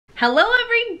Hello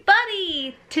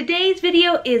everybody! Today's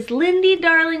video is Lindy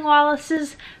Darling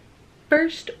Wallace's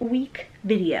first week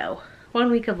video.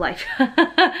 1 week of life.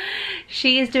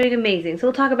 She is doing amazing. So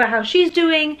we'll talk about how she's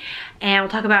doing and we'll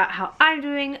talk about how I'm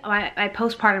doing, my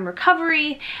postpartum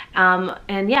recovery.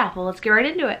 And yeah, well, let's get right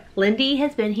into it. Lindy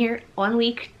has been here 1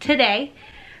 week today.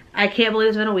 I can't believe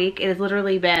it's been a week. It has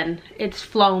literally been, it's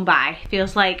flown by.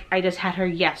 Feels like I just had her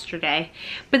yesterday.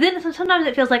 But then sometimes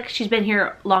it feels like she's been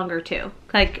here longer too.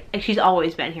 Like she's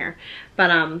always been here. But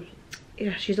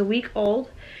yeah, she's a week old.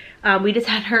 We just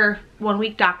had her 1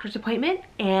 week doctor's appointment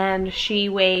and she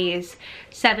weighs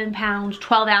 7 pounds,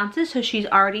 12 ounces. So she's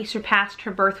already surpassed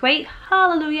her birth weight.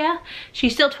 Hallelujah.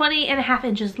 She's still 20.5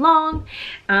 inches long.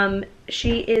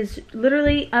 She is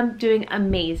literally doing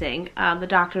amazing. The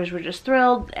doctors were just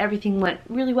thrilled. Everything went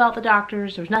really well at the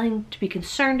doctors. There was nothing to be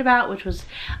concerned about, which was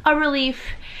a relief.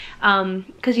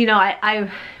 Cause you know,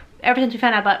 ever since we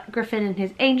found out about Griffin and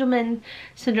his Angelman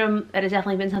syndrome, that has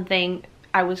definitely been something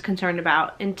I was concerned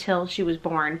about until she was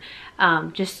born.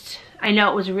 I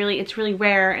know it's really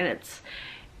rare, and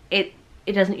it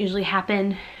doesn't usually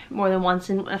happen more than once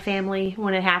in a family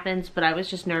when it happens, but I was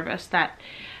just nervous that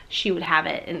she would have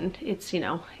it, and it's, you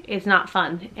know, it's not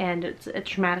fun, and it's a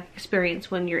traumatic experience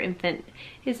when your infant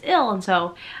is ill, and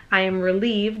so I am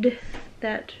relieved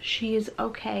that she is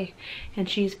okay and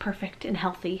she's perfect and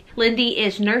healthy. Lindy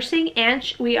is nursing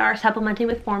and we are supplementing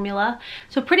with formula.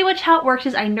 So pretty much how it works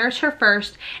is I nurse her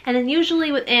first, and then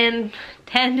usually within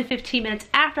 10 to 15 minutes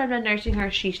after I'm done nursing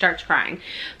her, she starts crying.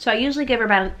 So I usually give her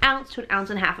about 1 ounce to 1.5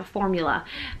 ounces of formula.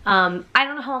 I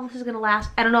don't know how long this is gonna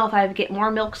last. I don't know if I get more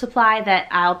milk supply that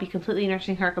I'll be completely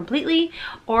nursing her completely,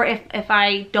 or if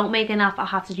I don't make enough, I'll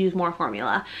have to use more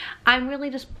formula. I'm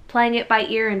really just playing it by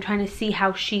ear and trying to see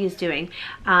how she is doing.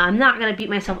 I'm not gonna beat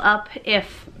myself up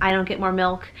if I don't get more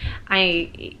milk.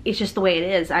 It's just the way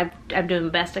it is. I'm doing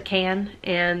the best I can,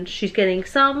 and she's getting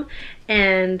some,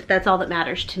 and that's all that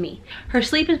matters to me. Her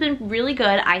sleep has been really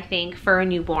good, I think, for a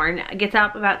newborn. Gets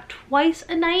up about twice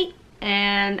a night,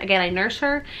 and again, I nurse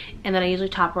her, and then I usually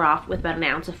top her off with about 1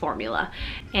 ounce of formula.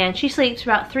 And she sleeps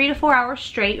about 3 to 4 hours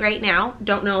straight right now.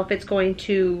 Don't know if it's going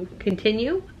to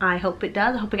continue. I hope it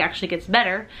does. I hope it actually gets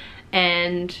better.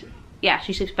 And yeah,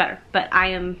 she sleeps better. But I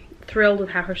am thrilled with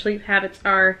how her sleep habits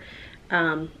are.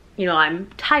 You know,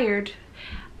 I'm tired,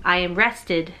 I am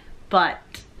rested, but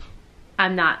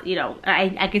I'm not, you know,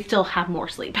 I can still have more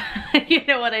sleep. You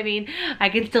know what I mean? I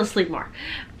can still sleep more.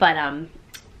 But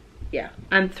yeah,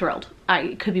 I'm thrilled.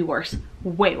 It could be worse,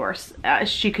 way worse.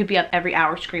 She could be up every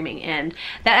hour screaming, and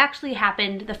that actually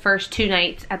happened the first 2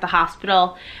 nights at the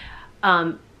hospital.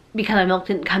 Because my milk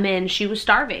didn't come in, she was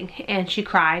starving, and she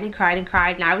cried and cried and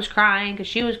cried, and I was crying because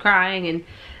she was crying,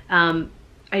 and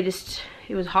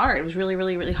it was hard. It was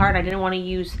really hard. I didn't want to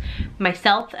use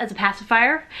myself as a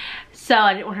pacifier, so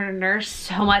I didn't want her to nurse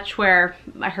so much where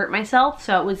I hurt myself.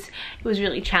 So it was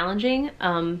really challenging,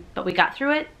 but we got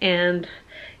through it, and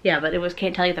yeah, but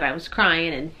can't tell you that I was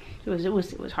crying, and it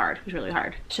was hard. It was really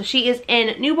hard. So she is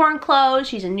in newborn clothes.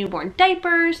 She's in newborn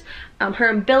diapers. Her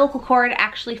umbilical cord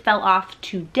actually fell off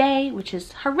today, which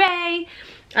is hooray.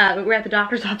 We were at the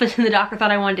doctor's office, and the doctor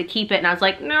thought I wanted to keep it, and I was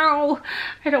like, no,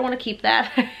 I don't want to keep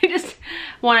that.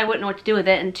 One, I wouldn't know what to do with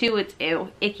it, and 2, it's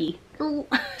ew, icky.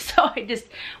 So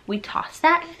we tossed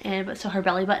that, but so her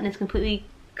belly button is completely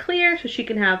clear, so she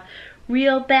can have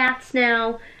real baths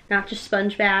now, not just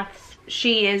sponge baths.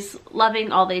 She is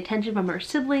loving all the attention from her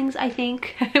siblings, I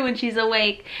think, when she's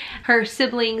awake. Her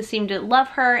siblings seem to love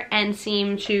her and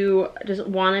seem to just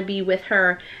want to be with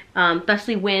her,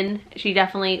 especially when she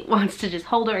definitely wants to just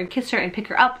hold her and kiss her and pick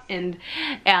her up. And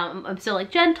I'm still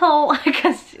like gentle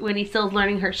because when he still is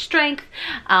learning her strength,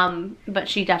 but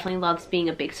she definitely loves being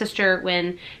a big sister.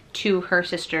 When to her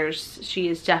sisters, she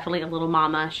is definitely a little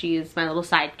mama. She is my little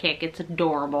sidekick. It's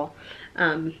adorable.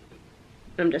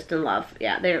 I'm just in love.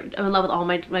 Yeah, I'm in love with all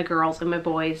my girls and my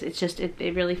boys. It's just, it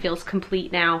really feels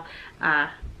complete now.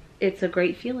 It's a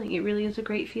great feeling. It really is a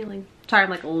great feeling. Sorry, I'm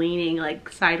like leaning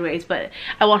like sideways, but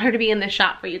I want her to be in this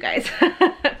shot for you guys.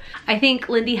 I think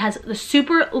Lindy has the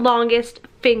super longest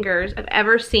fingers I've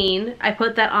ever seen. I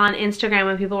put that on Instagram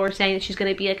when people were saying that she's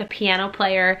gonna be like a piano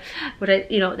player.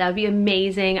 You know, that would be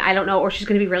amazing. I don't know, or she's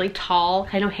gonna be really tall.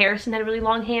 I know Harrison had really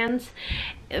long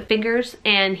fingers,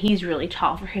 and he's really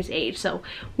tall for his age. So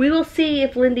we will see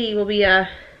if Lindy will be a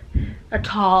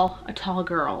tall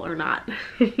girl or not.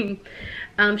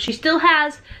 She still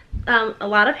has a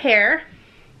lot of hair.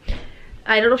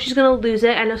 I don't know if she's gonna lose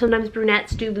it. I know sometimes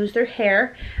brunettes do lose their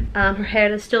hair. Her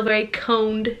hair is still very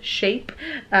coned shape,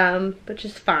 which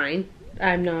is fine.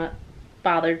 I'm not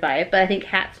bothered by it, but I think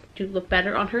hats do look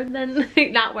better on her than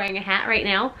not wearing a hat right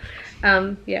now.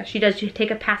 Yeah, she does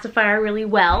take a pacifier really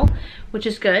well, which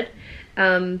is good.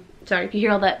 Sorry if you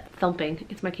hear all that thumping,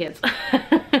 it's my kids.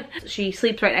 She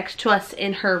sleeps right next to us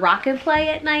in her rock and play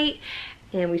at night,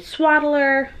 and we swaddle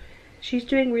her. She's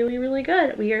doing really, really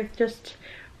good. We are just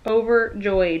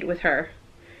overjoyed with her.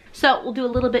 So we'll do a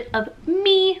little bit of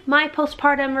my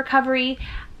postpartum recovery.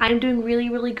 I'm doing really,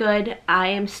 really good. I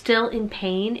am still in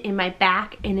pain in my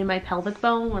back and in my pelvic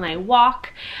bone when I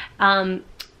walk,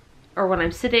 or when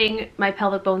I'm sitting. My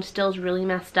pelvic bone still is really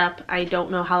messed up. I don't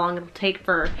know how long it'll take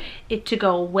for it to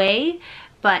go away,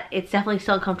 but it's definitely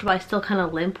still uncomfortable. I still kind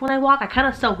of limp when I walk. I kind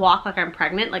of still walk like I'm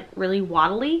pregnant, like really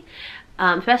waddly.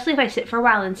 Especially if I sit for a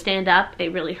while and stand up,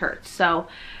 it really hurts. So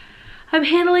I'm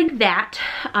handling that.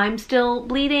 I'm still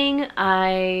bleeding.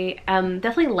 I am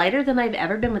definitely lighter than I've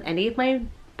ever been with any of my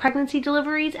pregnancy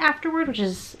deliveries afterward, which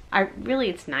is,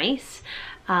 it's nice.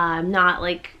 I'm not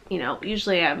like, you know,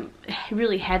 usually I'm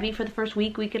really heavy for the first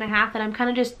week and a half, and I'm kind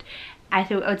of just, I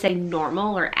would say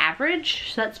normal or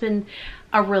average. So that's been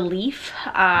a relief.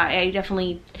 I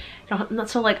definitely don't, I'm not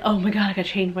so like, oh my god, I gotta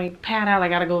change my pad out, I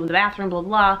gotta go to the bathroom, blah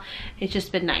blah. It's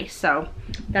just been nice, so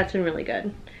that's been really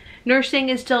good. Nursing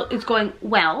is going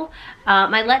well.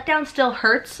 My letdown still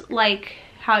hurts like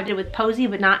how it did with Posey,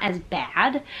 but not as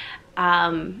bad.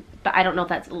 But I don't know if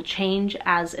that's will change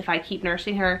as if I keep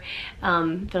nursing her.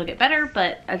 It'll get better,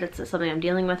 but that's something I'm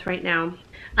dealing with right now.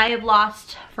 I have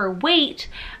lost for weight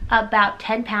about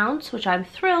 10 pounds, which I'm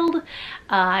thrilled.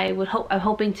 I'm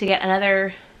hoping to get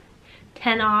another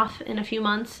 10 off in a few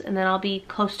months, and then I'll be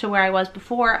close to where I was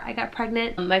before I got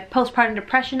pregnant. My postpartum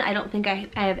depression, I don't think I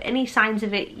have any signs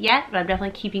of it yet, but I'm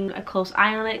definitely keeping a close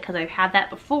eye on it because I've had that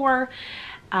before.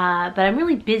 But I'm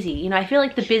really busy. You know, I feel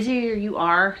like the busier you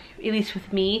are, at least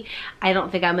with me, I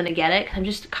don't think I'm gonna get it because I'm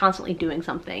just constantly doing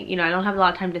something. You know, I don't have a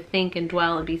lot of time to think and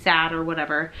dwell and be sad or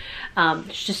whatever.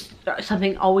 It's just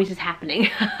something always is happening.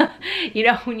 You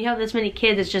know, when you have this many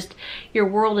kids, it's just, your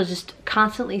world is just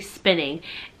constantly spinning.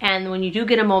 And when you do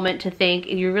get a moment to think,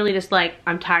 you're really just like,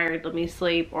 I'm tired, let me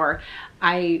sleep, or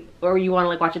you wanna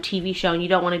like watch a TV show and you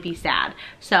don't wanna be sad.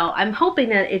 So I'm hoping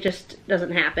that it just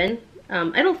doesn't happen.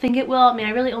 I don't think it will. I mean, I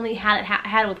really only had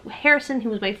it with Harrison, who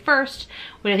was my first,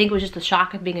 which I think was just the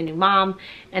shock of being a new mom.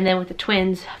 And then with the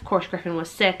twins, of course, Griffin was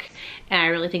sick. And I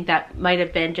really think that might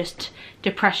have been just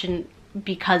depression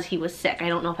because he was sick. I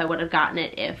don't know if I would have gotten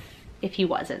it if he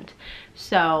wasn't.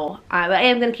 So I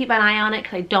am going to keep an eye on it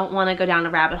because I don't want to go down a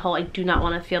rabbit hole. I do not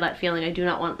want to feel that feeling. I do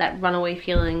not want that runaway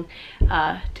feeling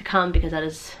to come, because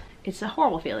it's a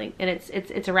horrible feeling, and it's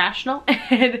irrational,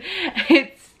 and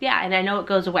yeah, and I know it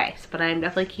goes away, but I'm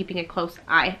definitely keeping a close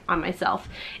eye on myself,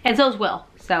 and so is Will.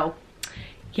 So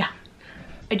yeah,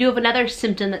 I do have another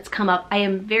symptom that's come up. I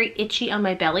am very itchy on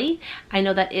my belly. I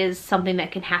know that is something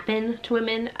that can happen to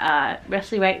women,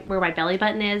 especially right where my belly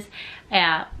button is,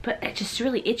 but it's just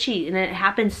really itchy, and it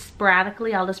happens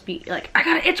sporadically. I'll just be like, I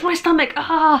gotta itch my stomach,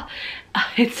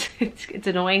 it's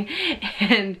annoying,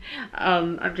 and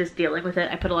I'm just dealing with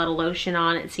it. I put a lot of lotion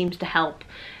on, it seems to help,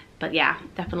 but yeah,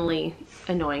 definitely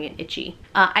annoying and itchy.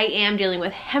 I am dealing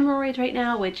with hemorrhoids right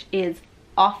now, which is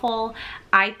awful.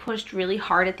 I pushed really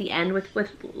hard at the end with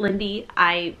Lindy.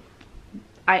 It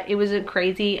wasn't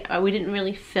crazy. We didn't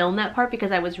really film that part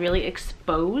because I was really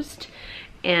exposed,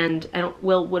 and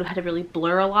Will would have had to really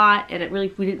blur a lot, and we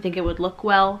didn't think it would look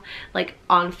well like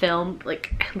on film,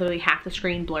 like literally half the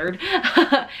screen blurred.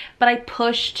 But I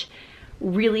pushed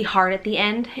really hard at the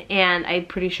end, and I'm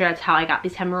pretty sure that's how I got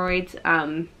these hemorrhoids,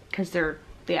 because they're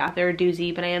a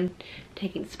doozy. But I am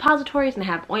taking suppositories and I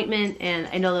have ointment, and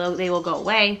I know they will go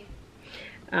away,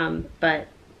 but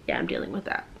yeah, I'm dealing with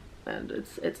that, and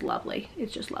it's lovely.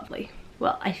 It's just lovely.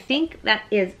 Well, I think that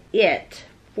is it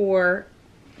for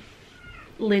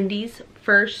Lindy's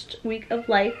first week of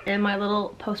life and my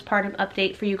little postpartum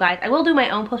update for you guys. I will do my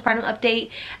own postpartum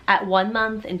update at 1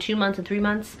 month and 2 months and 3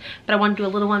 months, but I want to do a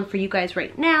little one for you guys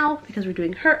right now because we're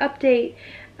doing her update,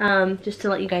 just to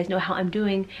let you guys know how I'm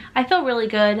doing. I feel really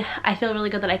good. I feel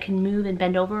really good that I can move and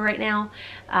bend over right now.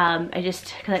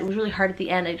 Because it was really hard at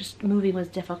the end. Moving was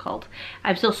difficult.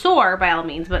 I'm still sore by all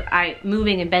means, but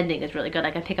moving and bending is really good.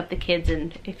 I can pick up the kids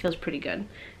and it feels pretty good.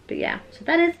 But yeah, so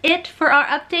that is it for our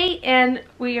update, and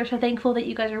we are so thankful that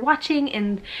you guys are watching,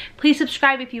 and please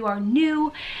subscribe if you are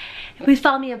new. And please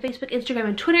follow me on Facebook, Instagram,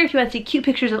 and Twitter if you want to see cute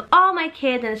pictures of all my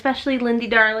kids, and especially Lindy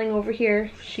darling over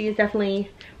here. She is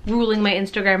definitely ruling my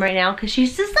Instagram right now because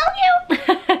she's just so cute.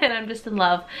 And I'm just in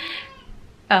love.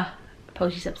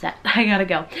 Posey's upset. I gotta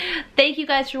go. Thank you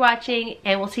guys for watching,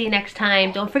 and we'll see you next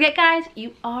time. Don't forget, guys,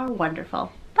 you are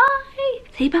wonderful. Bye.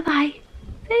 Say bye-bye.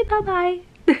 Say bye-bye.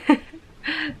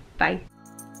 Bye.